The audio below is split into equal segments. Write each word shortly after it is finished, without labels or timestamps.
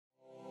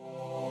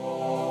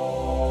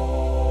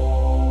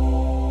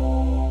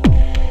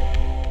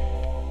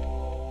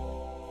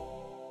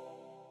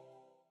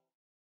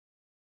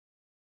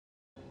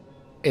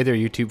Hey there,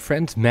 YouTube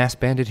friends.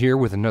 maskedbandit here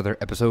with another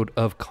episode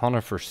of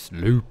Conifer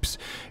Slopes.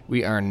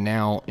 We are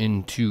now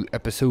into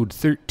episode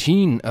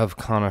 13 of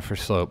Conifer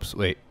Slopes.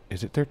 Wait,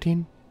 is it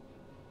 13?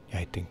 Yeah,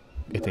 I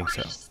think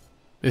so.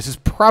 This is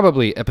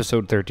probably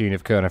episode 13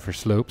 of Conifer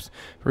Slopes.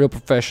 Real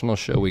professional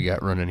show we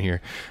got running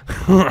here.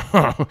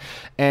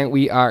 And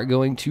we are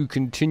going to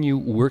continue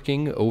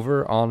working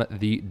over on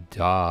the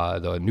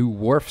new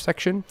wharf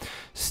section.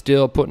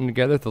 Still putting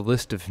together the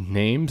list of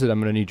names that I'm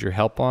going to need your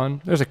help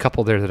on. There's a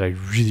couple there that I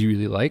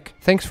really like.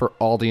 Thanks for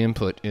all the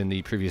input in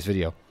the previous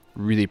video.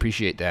 Really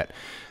appreciate that.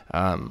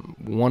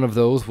 One of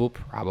those will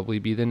probably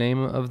be the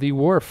name of the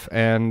wharf,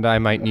 and I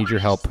might need your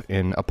help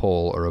in a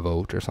poll or a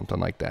vote or something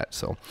like that.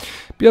 So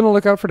be on the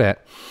lookout for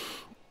that.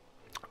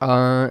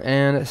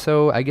 And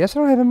so I guess I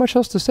don't have much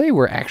else to say.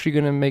 We're actually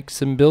going to make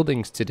some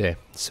buildings today.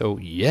 So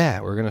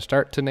yeah, we're going to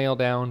start to nail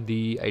down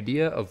the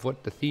idea of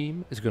what the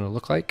theme is going to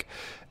look like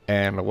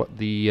and what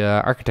the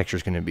architecture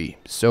is going to be.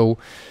 So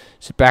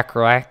sit back,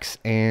 relax,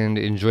 and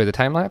enjoy the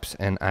time lapse,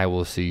 and I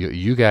will see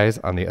you guys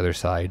on the other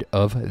side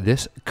of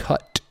this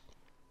cut.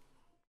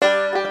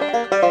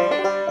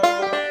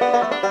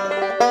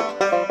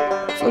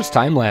 So it's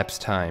time-lapse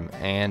time,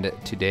 and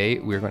today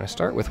we're going to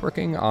start with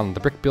working on the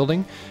brick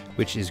building,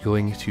 which is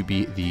going to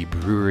be the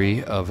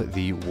brewery of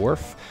the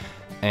wharf,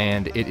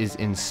 and it is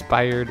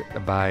inspired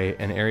by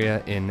an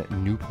area in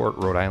Newport,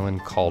 Rhode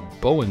Island called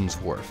Bowen's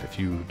Wharf. If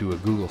you do a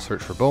Google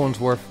search for Bowen's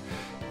Wharf,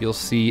 you'll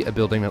see a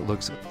building that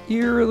looks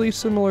eerily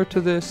similar to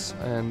this,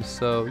 and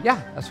so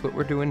yeah, that's what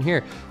we're doing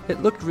here.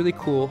 It looked really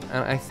cool,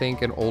 and I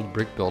think an old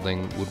brick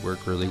building would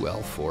work really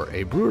well for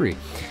a brewery.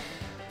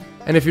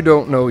 And if you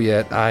don't know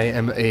yet, I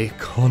am a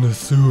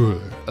connoisseur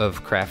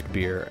of craft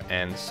beer,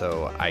 and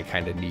so I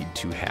kind of need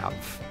to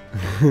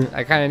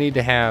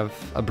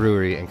have a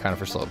brewery in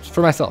Conifer Slopes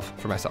for myself,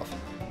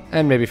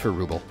 and maybe for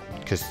Ruble,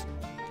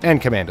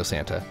 and Commando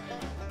Santa,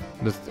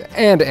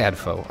 and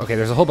Adfo. Okay,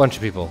 there's a whole bunch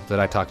of people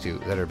that I talk to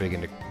that are big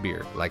into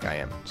beer, like I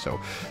am. So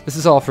this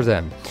is all for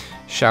them.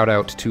 Shout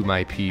out to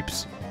my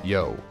peeps,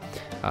 yo.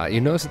 You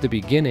notice at the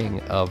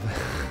beginning of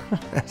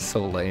that's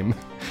so lame.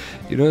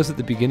 You notice at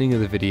the beginning of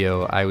the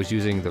video I was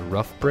using the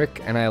rough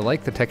brick, and I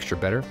like the texture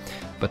better,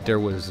 but there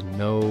was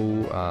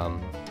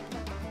no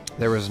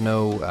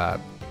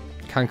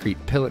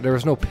concrete pillar. There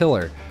was no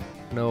pillar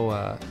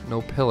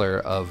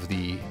of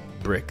the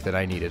brick that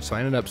I needed. So I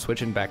ended up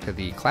switching back to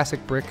the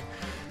classic brick,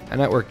 and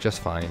that worked just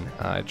fine.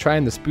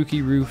 Trying the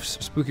spooky roofs.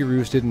 Spooky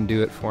roofs didn't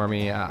do it for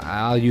me.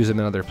 I'll use them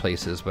in other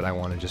places, but I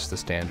wanted just the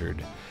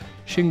standard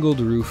shingled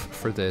roof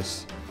for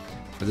this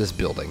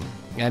building.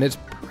 And it's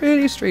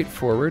pretty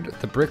straightforward.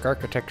 The brick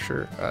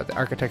architecture, the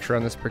architecture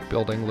on this brick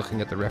building, looking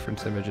at the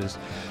reference images,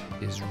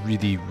 is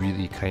really,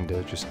 really kind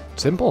of just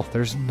simple.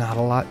 There's not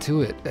a lot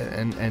to it,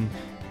 and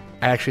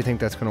I actually think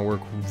that's going to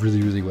work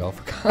really, really well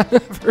for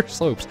Conifer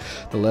Slopes.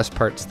 The less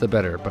parts, the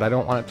better. But I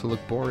don't want it to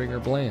look boring or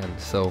bland.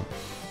 So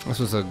this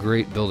was a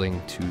great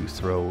building to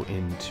throw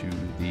into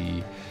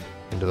the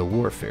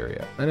wharf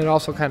area, and it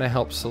also kind of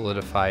helps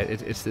solidify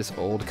it. It's this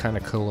old kind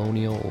of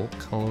colonial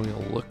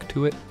look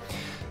to it.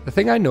 The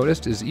thing I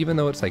noticed is even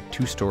though it's like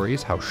 2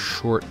 stories, how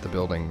short the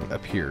building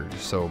appears.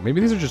 So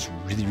maybe these are just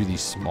really, really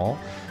small.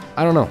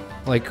 I don't know.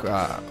 Like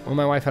when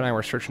my wife and I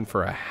were searching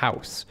for a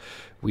house,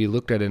 we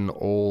looked at an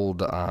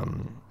old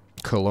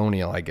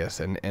colonial, I guess,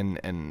 and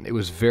it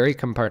was very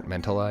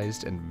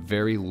compartmentalized and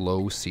very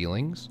low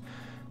ceilings.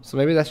 So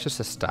maybe that's just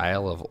a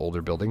style of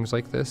older buildings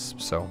like this.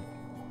 So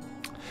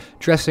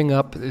dressing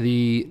up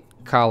the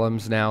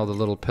columns now, the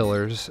little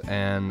pillars,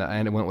 and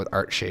I went with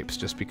art shapes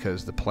just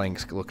because the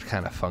planks looked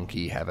kind of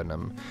funky having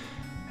them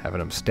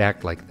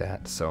stacked like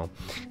that. So,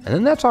 and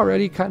then that's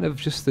already kind of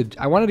just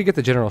I wanted to get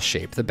the general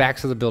shape. The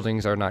backs of the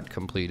buildings are not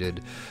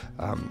completed.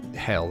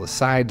 Hell, the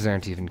sides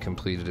aren't even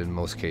completed in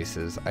most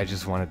cases. I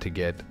just wanted to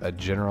get a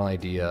general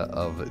idea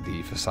of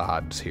the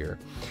facades here.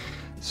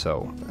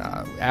 So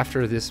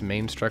after this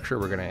main structure,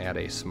 we're going to add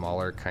a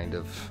smaller kind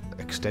of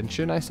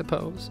extension, I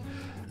suppose.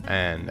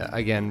 And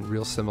again,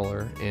 real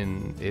similar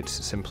in its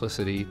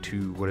simplicity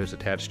to what it's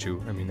attached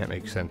to. I mean, that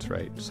makes sense,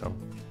 right? So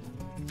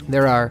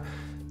there are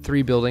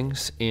 3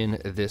 buildings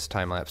in this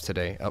time lapse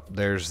today. Up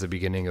there's the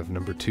beginning of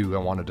number 2. I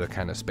wanted to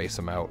kind of space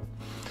them out.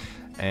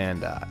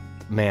 And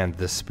man,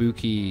 this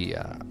spooky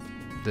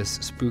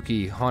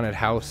haunted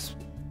house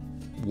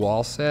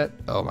wall set.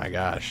 Oh my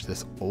gosh,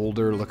 this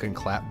older looking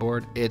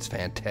clapboard. It's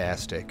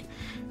fantastic.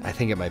 I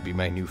think it might be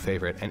my new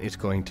favorite, and it's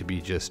going to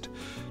be just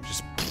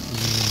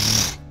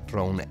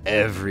thrown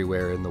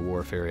everywhere in the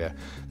wharf area.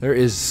 There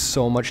is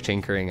so much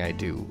tinkering I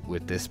do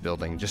with this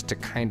building just to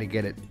kind of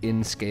get it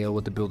in scale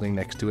with the building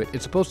next to it.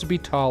 It's supposed to be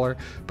taller,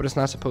 but it's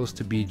not supposed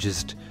to be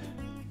just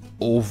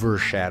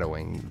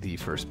overshadowing the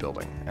first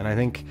building. And I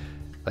think,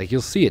 like,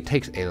 you'll see it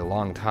takes a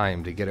long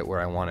time to get it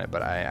where I want it,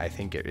 but I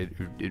think it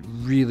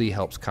really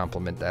helps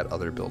complement that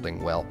other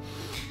building well.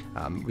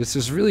 This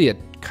is really a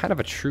kind of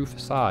a true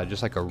facade,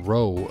 just like a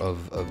row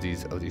of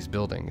these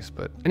buildings.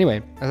 But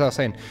anyway, as I was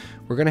saying,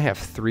 we're gonna have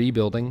 3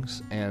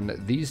 buildings, and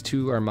these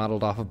 2 are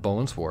modeled off of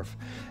Bowen's Wharf,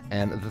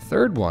 and the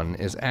third one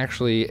is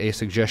actually a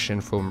suggestion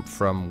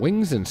from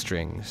Wings and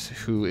Strings,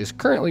 who is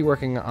currently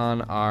working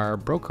on our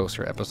Bro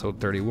Coaster episode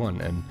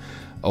 31. And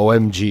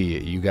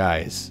OMG, you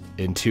guys,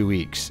 in 2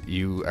 weeks,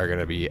 you are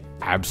gonna be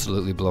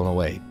absolutely blown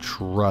away.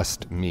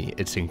 Trust me,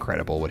 it's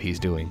incredible what he's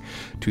doing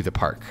to the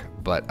park.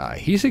 But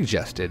he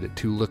suggested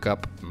to look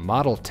up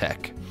model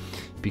tech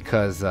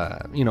because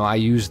you know, I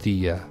use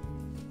the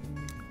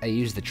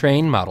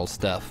train model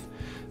stuff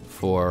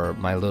for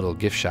my little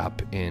gift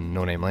shop in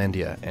No Name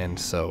Landia, and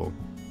so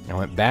I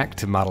went back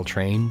to model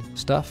train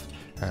stuff,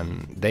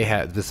 and they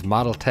had this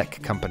model tech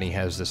company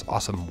has this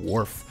awesome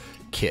wharf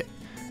kit,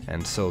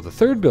 and so the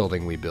third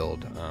building we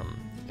build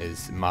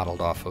is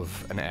modeled off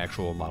of an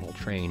actual model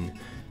train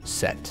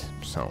set.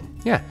 So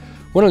yeah.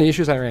 One of the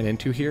issues I ran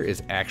into here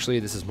is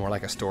actually this is more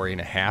like a story and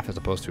a half as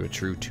opposed to a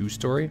true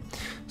 2-story.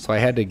 So I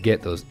had to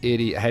get those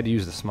I had to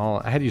use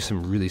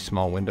some really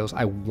small windows.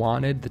 I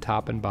wanted the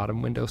top and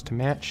bottom windows to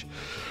match,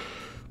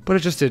 but it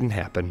just didn't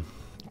happen.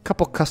 A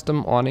couple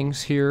custom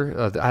awnings here.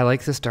 I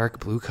like this dark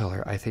blue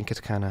color. I think it's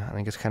kind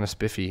of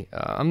spiffy.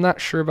 I'm not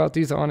sure about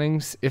these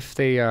awnings if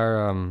they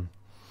are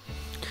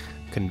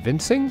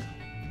convincing.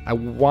 I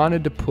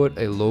wanted to put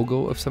a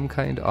logo of some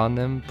kind on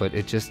them, but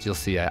it just, you'll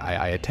see,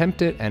 I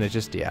attempt it, and it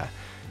just, yeah,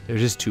 they're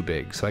just too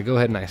big. So I go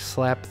ahead and I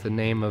slap the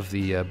name of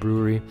the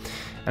brewery,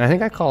 and I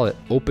think I call it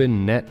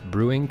Open Net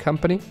Brewing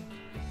Company.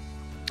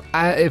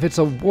 If it's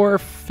a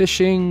wharf,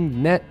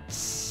 fishing,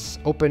 nets,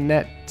 open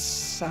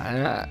nets,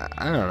 I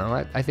don't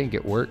know. I think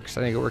it works.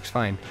 I think it works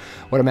fine.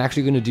 What I'm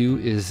actually going to do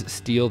is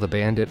steal the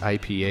Bandit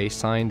IPA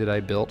sign that I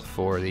built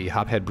for the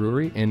Hophead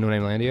Brewery in No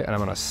Name Landia, and I'm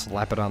going to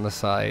slap it on the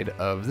side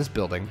of this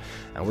building,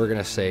 and we're going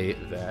to say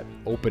that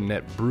Open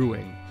Net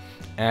Brewing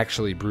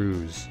actually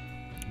brews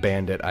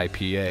Bandit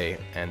IPA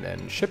and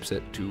then ships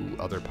it to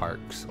other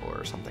parks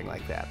or something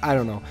like that. I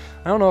don't know.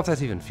 I don't know if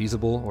that's even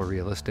feasible or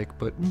realistic,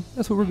 but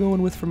that's what we're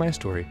going with for my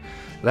story.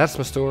 That's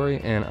my story,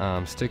 and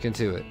I'm sticking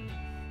to it.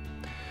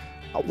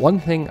 One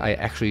thing I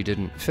actually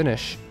didn't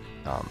finish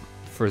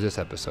for this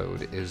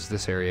episode is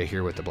this area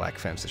here with the black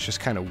fence. It's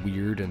just kind of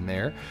weird in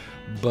there,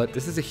 but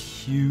this is a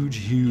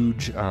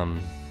huge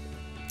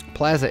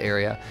plaza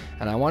area,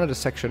 and I wanted to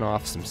section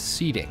off some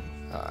seating.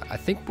 I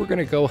think we're going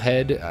to go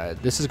ahead.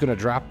 This is going to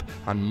drop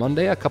on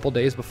Monday, a couple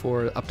days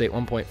before update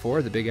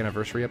 1.4, the big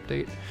anniversary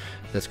update.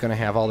 That's going to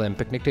have all them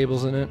picnic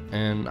tables in it,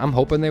 and I'm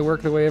hoping they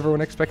work the way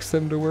everyone expects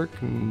them to work.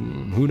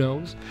 Who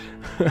knows?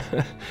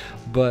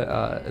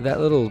 But that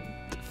little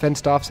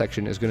fenced off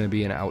section is going to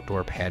be an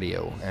outdoor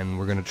patio, and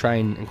we're going to try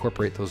and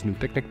incorporate those new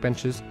picnic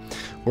benches.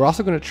 We're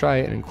also going to try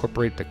and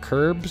incorporate the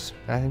curbs,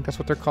 I think that's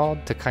what they're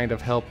called, to kind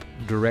of help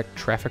direct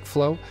traffic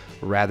flow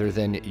rather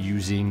than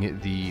using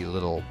the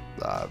little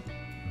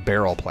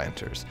barrel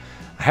planters.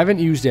 I haven't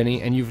used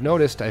any, and you've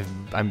noticed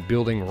I'm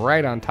building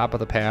right on top of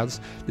the paths.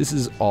 This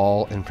is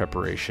all in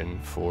preparation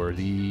for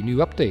the new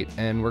update,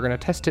 and we're going to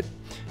test it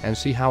and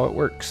see how it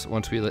works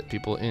once we let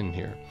people in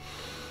here.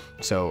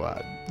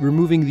 So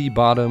removing the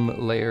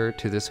bottom layer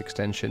to this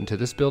extension to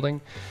this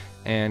building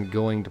and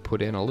going to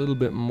put in a little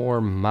bit more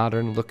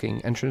modern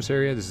looking entrance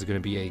area. This is going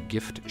to be a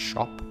gift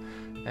shop,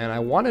 and I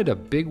wanted a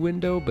big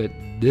window, but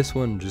this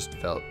one just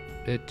felt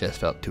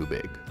too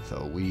big.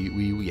 So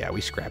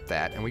we scrapped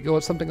that and we go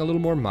with something a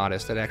little more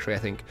modest that actually I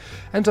think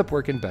ends up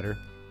working better.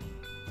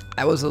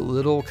 I was a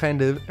little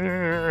kind of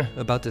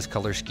about this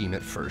color scheme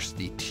at first,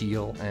 the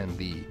teal and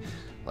the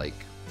like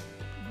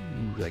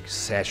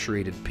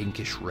saturated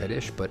pinkish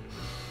reddish, but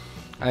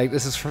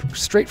this is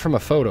straight from a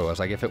photo. I was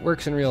like, if it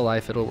works in real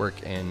life, it'll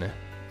work in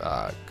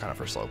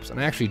Conifer Slopes, and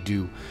I actually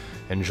do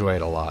enjoy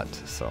it a lot.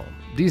 So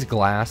these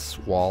glass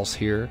walls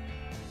here,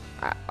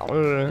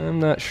 I'm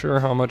not sure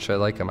how much I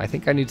like them. I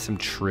think I need some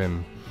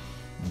trim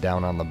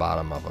down on the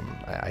bottom of them.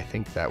 I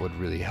think that would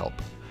really help.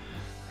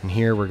 And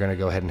here we're going to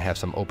go ahead and have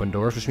some open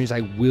doors, which means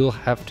I will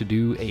have to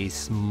do a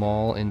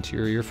small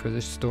interior for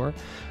this store.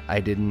 I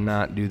did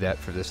not do that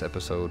for this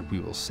episode. We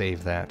will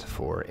save that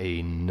for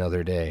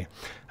another day.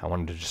 I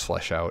wanted to just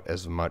flesh out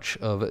as much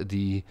of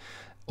the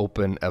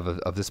open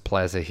of this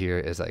plaza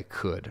here as I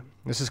could.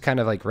 This is kind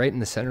of like right in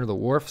the center of the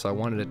wharf, so I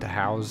wanted it to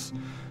house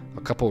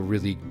a couple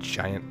really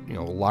giant,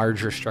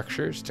 larger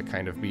structures to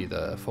kind of be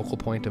the focal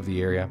point of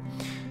the area.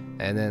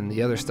 And then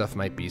the other stuff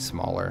might be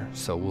smaller,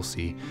 so we'll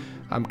see.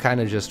 I'm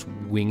kind of just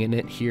winging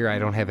it here. I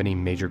don't have any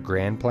major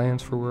grand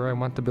plans for where I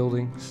want the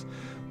buildings,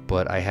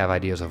 but I have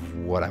ideas of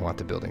what I want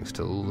the buildings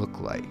to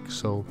look like.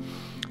 So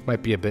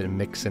might be a bit of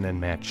mixing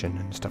and matching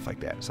and stuff like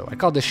that. So I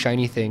call this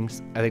shiny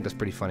things. I think that's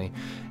pretty funny.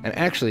 And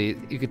actually,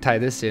 you could tie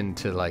this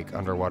into like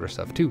underwater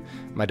stuff too.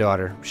 My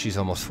daughter, she's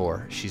almost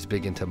 4. She's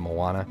big into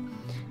Moana,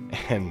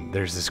 and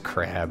there's this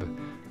crab.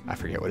 I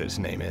forget what his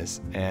name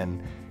is,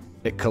 and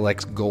it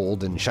collects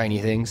gold and shiny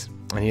things,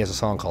 and he has a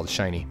song called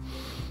Shiny.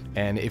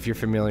 And if you're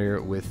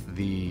familiar with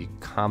the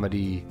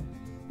comedy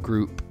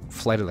group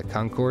Flight of the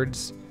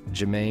Conchords,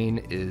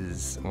 Jermaine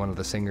is one of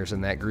the singers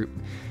in that group,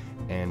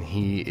 and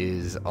he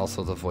is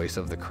also the voice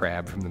of the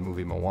crab from the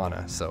movie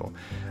Moana. So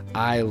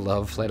I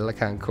love Flight of the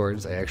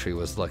Conchords. I actually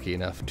was lucky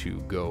enough to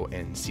go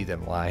and see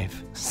them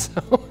live. So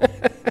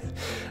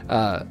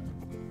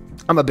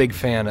I'm a big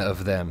fan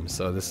of them.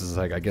 So this is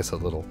like, I guess, a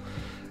little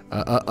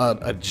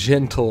a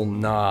gentle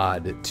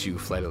nod to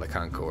Flight of the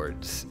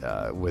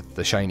Conchords with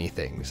the shiny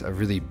things. A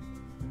really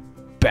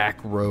back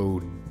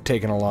road,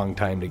 taking a long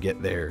time to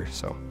get there.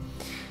 So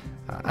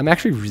I'm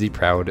actually really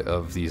proud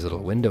of these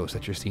little windows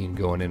that you're seeing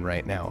going in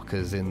right now,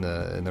 because in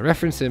the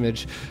reference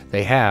image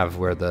they have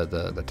where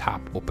the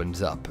top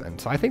opens up,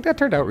 and so I think that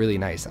turned out really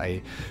nice.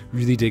 I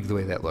really dig the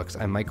way that looks.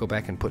 I might go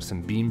back and put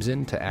some beams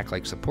in to act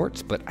like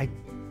supports, but I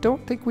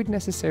don't think we'd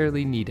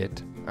necessarily need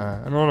it.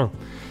 I don't know.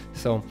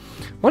 So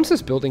once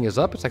this building is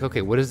up, it's like,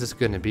 okay, what is this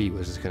going to be?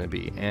 What is this going to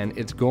be? And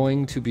it's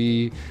going to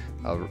be,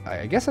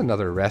 I guess,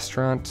 another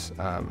restaurant.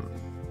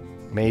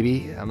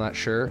 Maybe, I'm not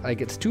sure.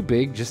 Like, it's too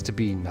big just to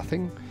be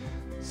nothing.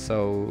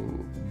 So,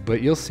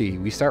 but you'll see.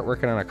 We start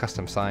working on a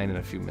custom sign in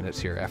a few minutes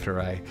here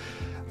after I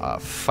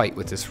fight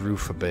with this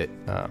roof a bit.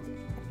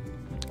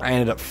 I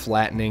ended up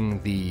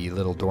flattening the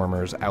little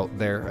dormers out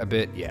there a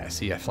bit. Yeah,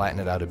 see, I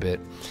flattened it out a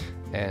bit,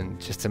 and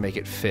just to make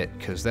it fit,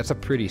 because that's a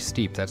pretty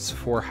steep. That's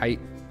 4 height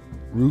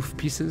roof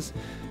pieces,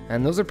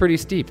 and those are pretty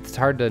steep. It's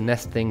hard to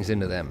nest things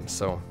into them.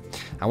 So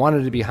I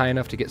wanted to be high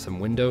enough to get some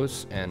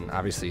windows, and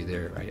obviously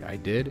there I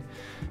did.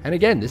 And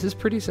again, this is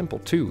pretty simple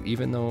too.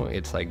 Even though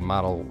it's like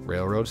model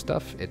railroad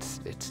stuff,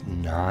 it's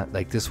not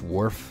like this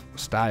wharf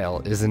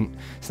style isn't.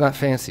 It's not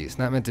fancy. It's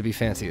not meant to be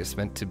fancy. It's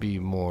meant to be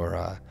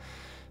more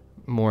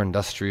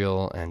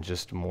industrial and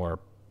just more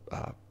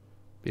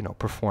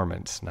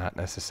performance, not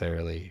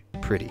necessarily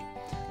pretty.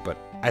 But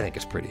I think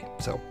it's pretty.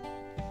 So.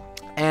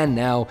 And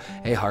now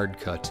a hard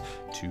cut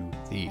to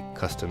the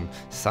custom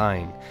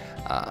sign.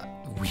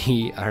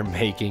 We are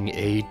making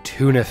a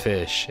tuna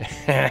fish.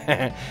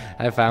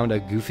 I found a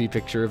goofy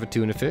picture of a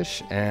tuna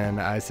fish, and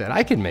I said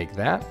I can make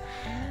that.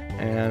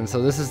 And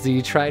so this is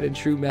the tried and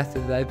true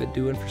method that I've been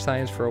doing for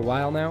signs for a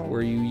while now,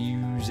 where you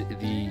use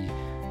the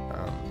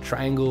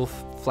triangle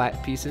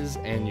flat pieces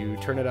and you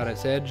turn it on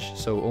its edge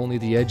so only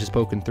the edge is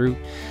poking through,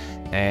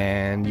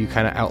 and you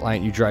kind of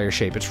outline, you draw your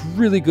shape. It's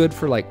really good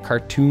for like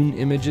cartoon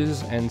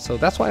images, and so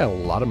that's why a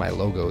lot of my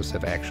logos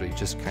have actually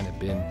just kind of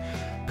been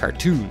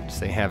cartoons.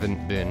 They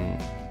haven't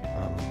been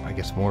I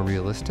guess more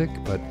realistic,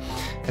 but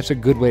it's a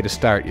good way to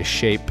start. You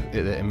shape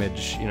the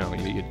image, you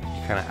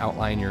kind of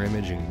outline your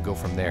image and go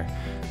from there.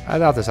 I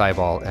thought this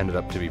eyeball ended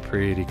up to be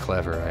pretty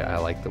clever. I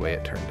like the way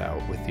it turned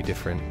out with the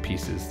different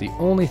pieces. The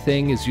only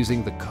thing is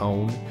using the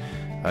cone.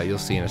 You'll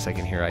see in a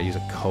second here, I use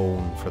a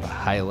cone for the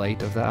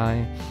highlight of the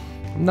eye.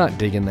 I'm not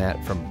digging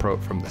that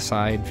from the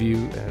side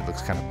view. It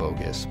looks kind of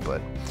bogus,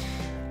 but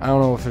I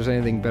don't know if there's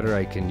anything better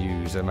I can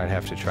use. I might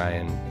have to try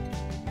and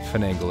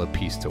finagle a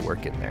piece to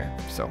work in there.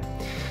 So,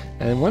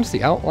 and once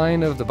the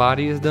outline of the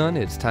body is done,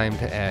 it's time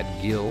to add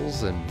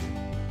gills and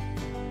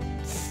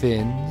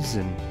fins,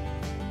 and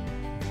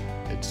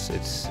it's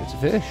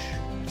fish.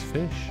 It's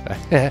fish.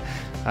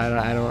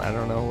 I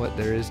don't know what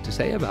there is to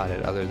say about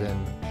it other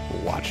than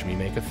watch me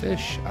make a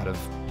fish out of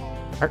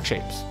heart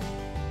shapes.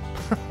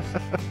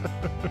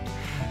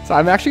 So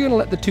I'm actually going to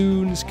let the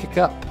tunes kick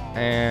up,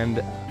 and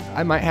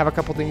I might have a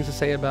couple things to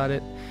say about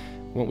it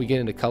when we get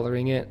into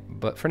coloring it,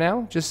 but for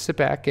now, just sit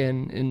back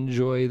and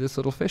enjoy this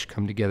little fish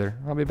come together.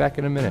 I'll be back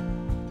in a minute.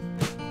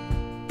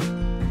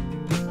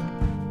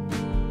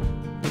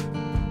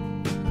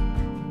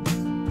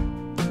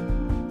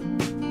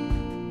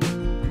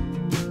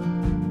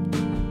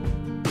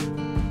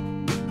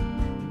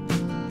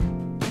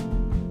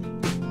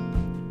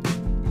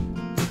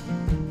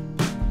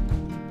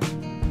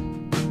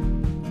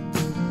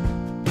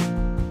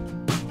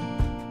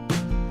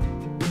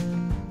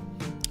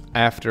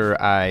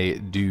 After I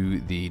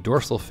do the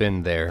dorsal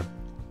fin there,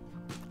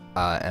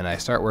 and I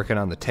start working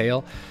on the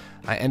tail,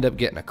 I end up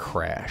getting a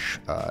crash.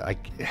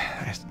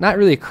 It's not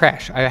really a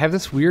crash. I have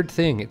this weird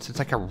thing. It's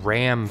like a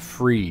RAM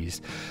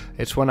freeze.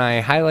 It's when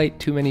I highlight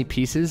too many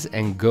pieces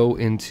and go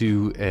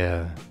into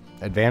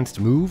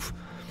advanced move.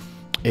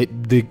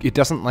 It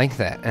doesn't like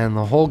that, and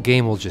the whole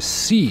game will just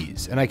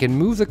seize. And I can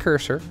move the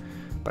cursor,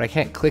 but I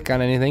can't click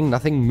on anything.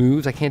 Nothing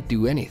moves. I can't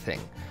do anything.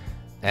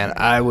 And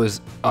I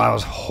was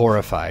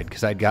horrified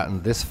because I'd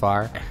gotten this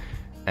far,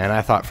 and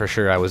I thought for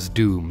sure I was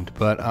doomed.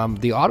 But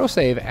the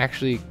autosave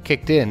actually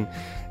kicked in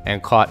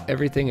and caught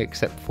everything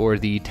except for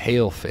the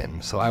tail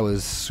fin. So I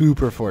was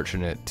super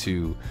fortunate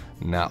to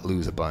not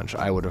lose a bunch.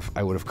 I would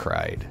have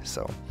cried.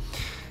 So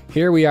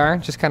here we are,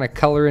 just kind of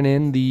coloring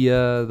in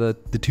the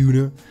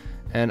tuna,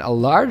 and a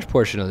large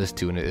portion of this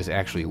tuna is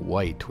actually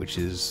white, which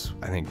is,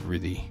 I think,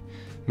 really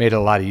made it a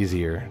lot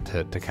easier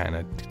to kind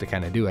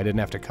of do. I didn't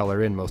have to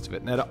color in most of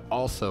it, and it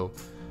also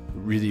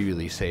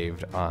really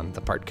saved on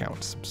the part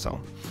counts. So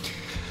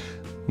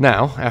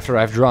now, after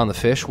I've drawn the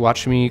fish,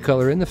 watch me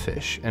color in the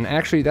fish. And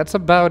actually, that's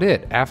about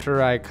it.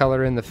 After I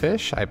color in the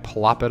fish, I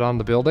plop it on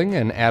the building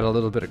and add a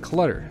little bit of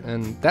clutter.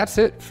 And that's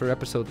it for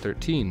episode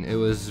 13. It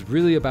was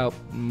really about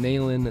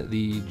nailing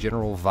the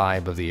general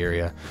vibe of the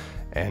area.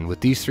 And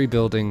with these 3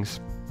 buildings,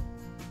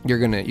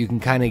 you can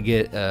kind of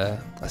get a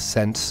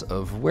sense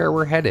of where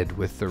we're headed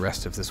with the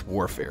rest of this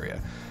wharf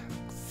area.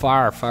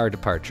 Far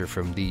departure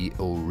from the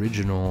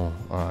original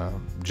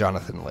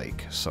Jonathan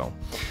Lake. So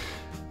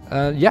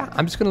yeah,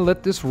 I'm just gonna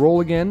let this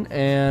roll again,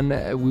 and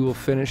we will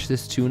finish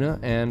this tuna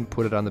and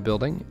put it on the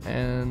building,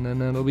 and then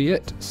that'll be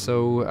it.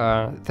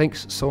 So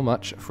thanks so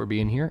much for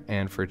being here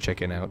and for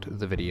checking out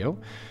the video.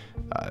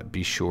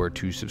 Be sure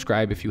to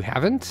subscribe if you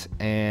haven't,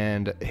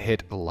 and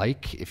hit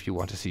like if you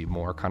want to see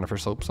more Conifer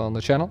Slopes on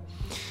the channel.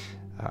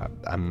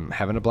 I'm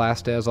having a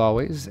blast as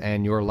always,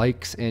 and your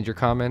likes and your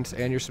comments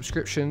and your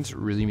subscriptions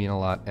really mean a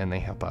lot, and they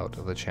help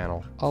out the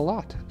channel a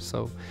lot.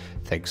 So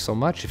thanks so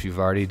much if you've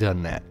already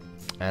done that.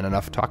 And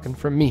enough talking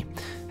from me.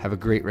 Have a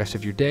great rest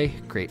of your day,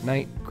 great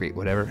night, great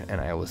whatever,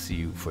 and I will see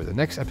you for the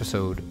next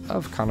episode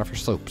of Conifer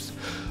Slopes.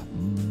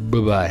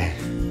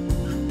 Bye-bye.